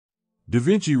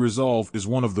DaVinci Resolve is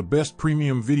one of the best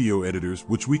premium video editors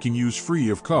which we can use free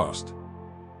of cost.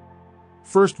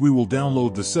 First, we will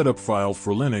download the setup file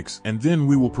for Linux, and then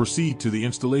we will proceed to the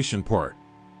installation part.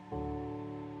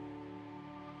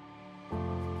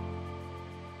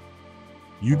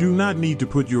 You do not need to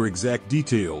put your exact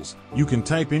details. You can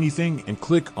type anything and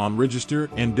click on Register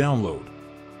and Download.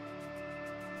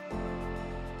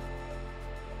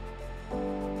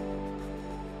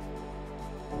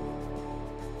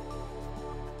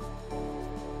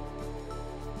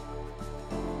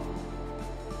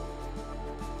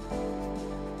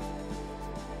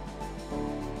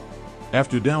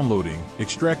 After downloading,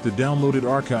 extract the downloaded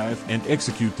archive and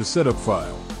execute the setup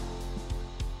file.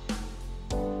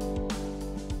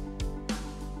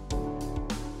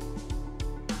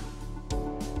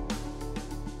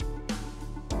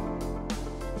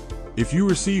 If you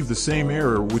receive the same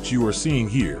error which you are seeing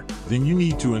here, then you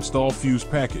need to install Fuse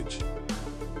package.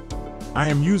 I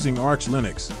am using Arch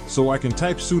Linux, so I can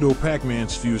type sudo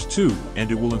pacman's fuse2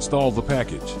 and it will install the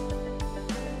package.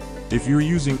 If you're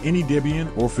using any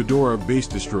Debian or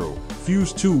Fedora-based distro,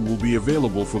 Fuse2 will be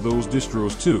available for those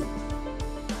distros too.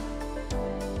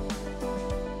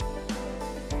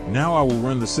 Now I will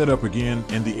run the setup again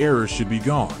and the error should be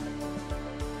gone.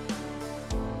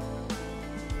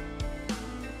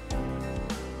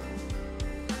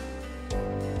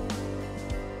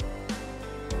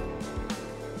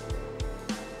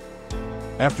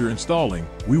 After installing,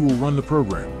 we will run the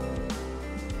program.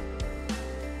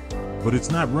 But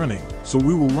it's not running, so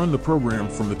we will run the program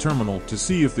from the terminal to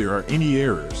see if there are any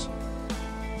errors.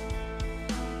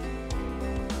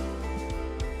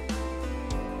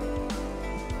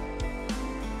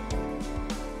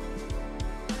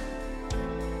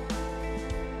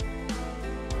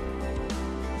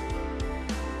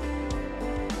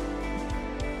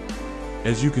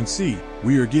 As you can see,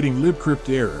 we are getting libcrypt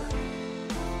error.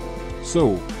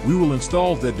 So, we will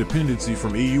install that dependency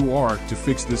from AUR to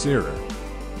fix this error.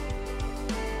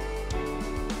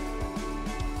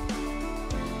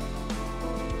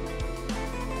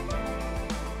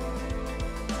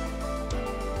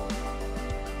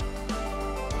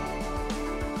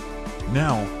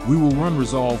 Now, we will run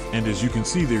Resolve, and as you can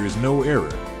see there is no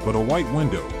error, but a white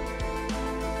window.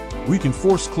 We can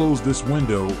force close this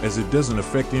window as it doesn't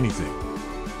affect anything.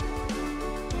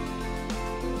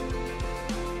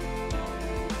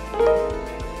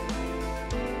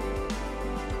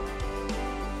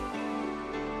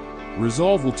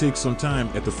 Resolve will take some time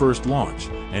at the first launch,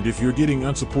 and if you're getting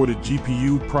unsupported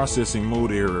GPU processing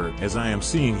mode error as I am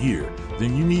seeing here,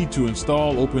 then you need to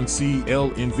install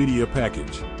OpenCL NVIDIA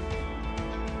package.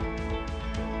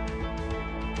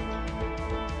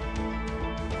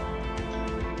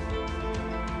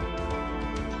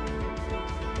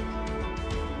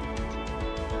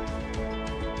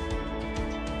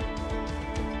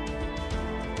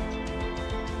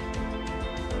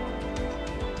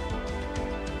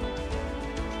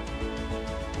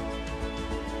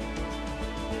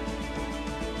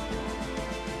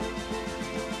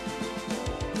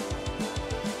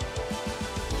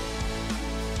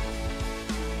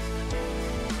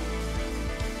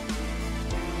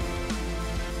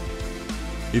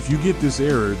 If you get this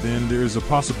error, then there is a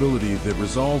possibility that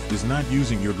Resolve is not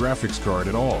using your graphics card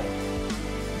at all.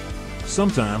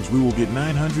 Sometimes we will get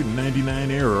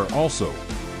 999 error also.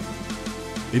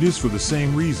 It is for the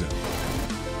same reason.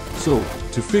 So,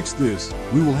 to fix this,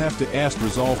 we will have to ask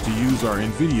Resolve to use our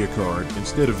NVIDIA card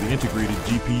instead of the integrated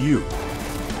GPU.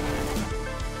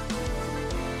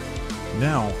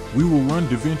 Now, we will run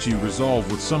DaVinci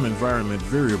Resolve with some environment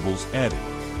variables added.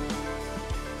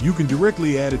 You can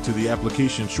directly add it to the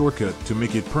application shortcut to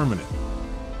make it permanent.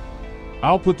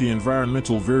 I'll put the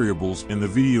environmental variables in the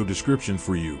video description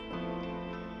for you.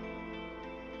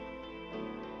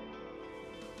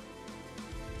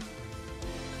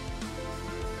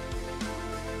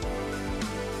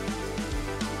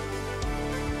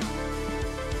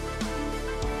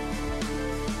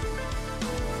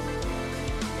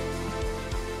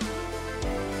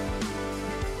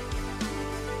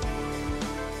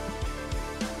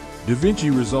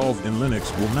 DaVinci Resolve in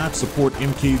Linux will not support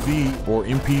MKV or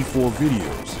MP4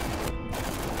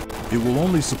 videos. It will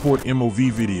only support MOV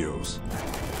videos.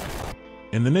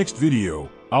 In the next video,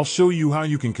 I'll show you how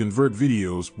you can convert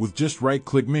videos with just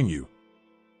right-click menu.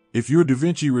 If your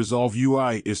DaVinci Resolve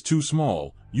UI is too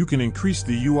small, you can increase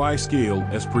the UI scale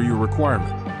as per your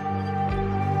requirement.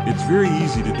 It's very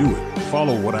easy to do it.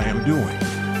 Follow what I am doing.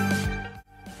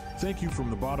 Thank you from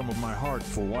the bottom of my heart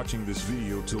for watching this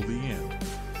video till the end.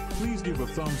 Please give a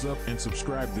thumbs up and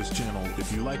subscribe this channel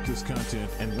if you like this content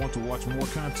and want to watch more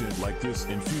content like this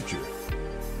in future.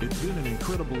 It's been an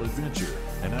incredible adventure,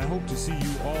 and I hope to see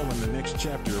you all in the next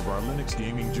chapter of our Linux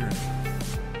gaming journey.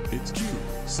 It's Q,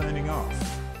 signing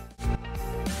off.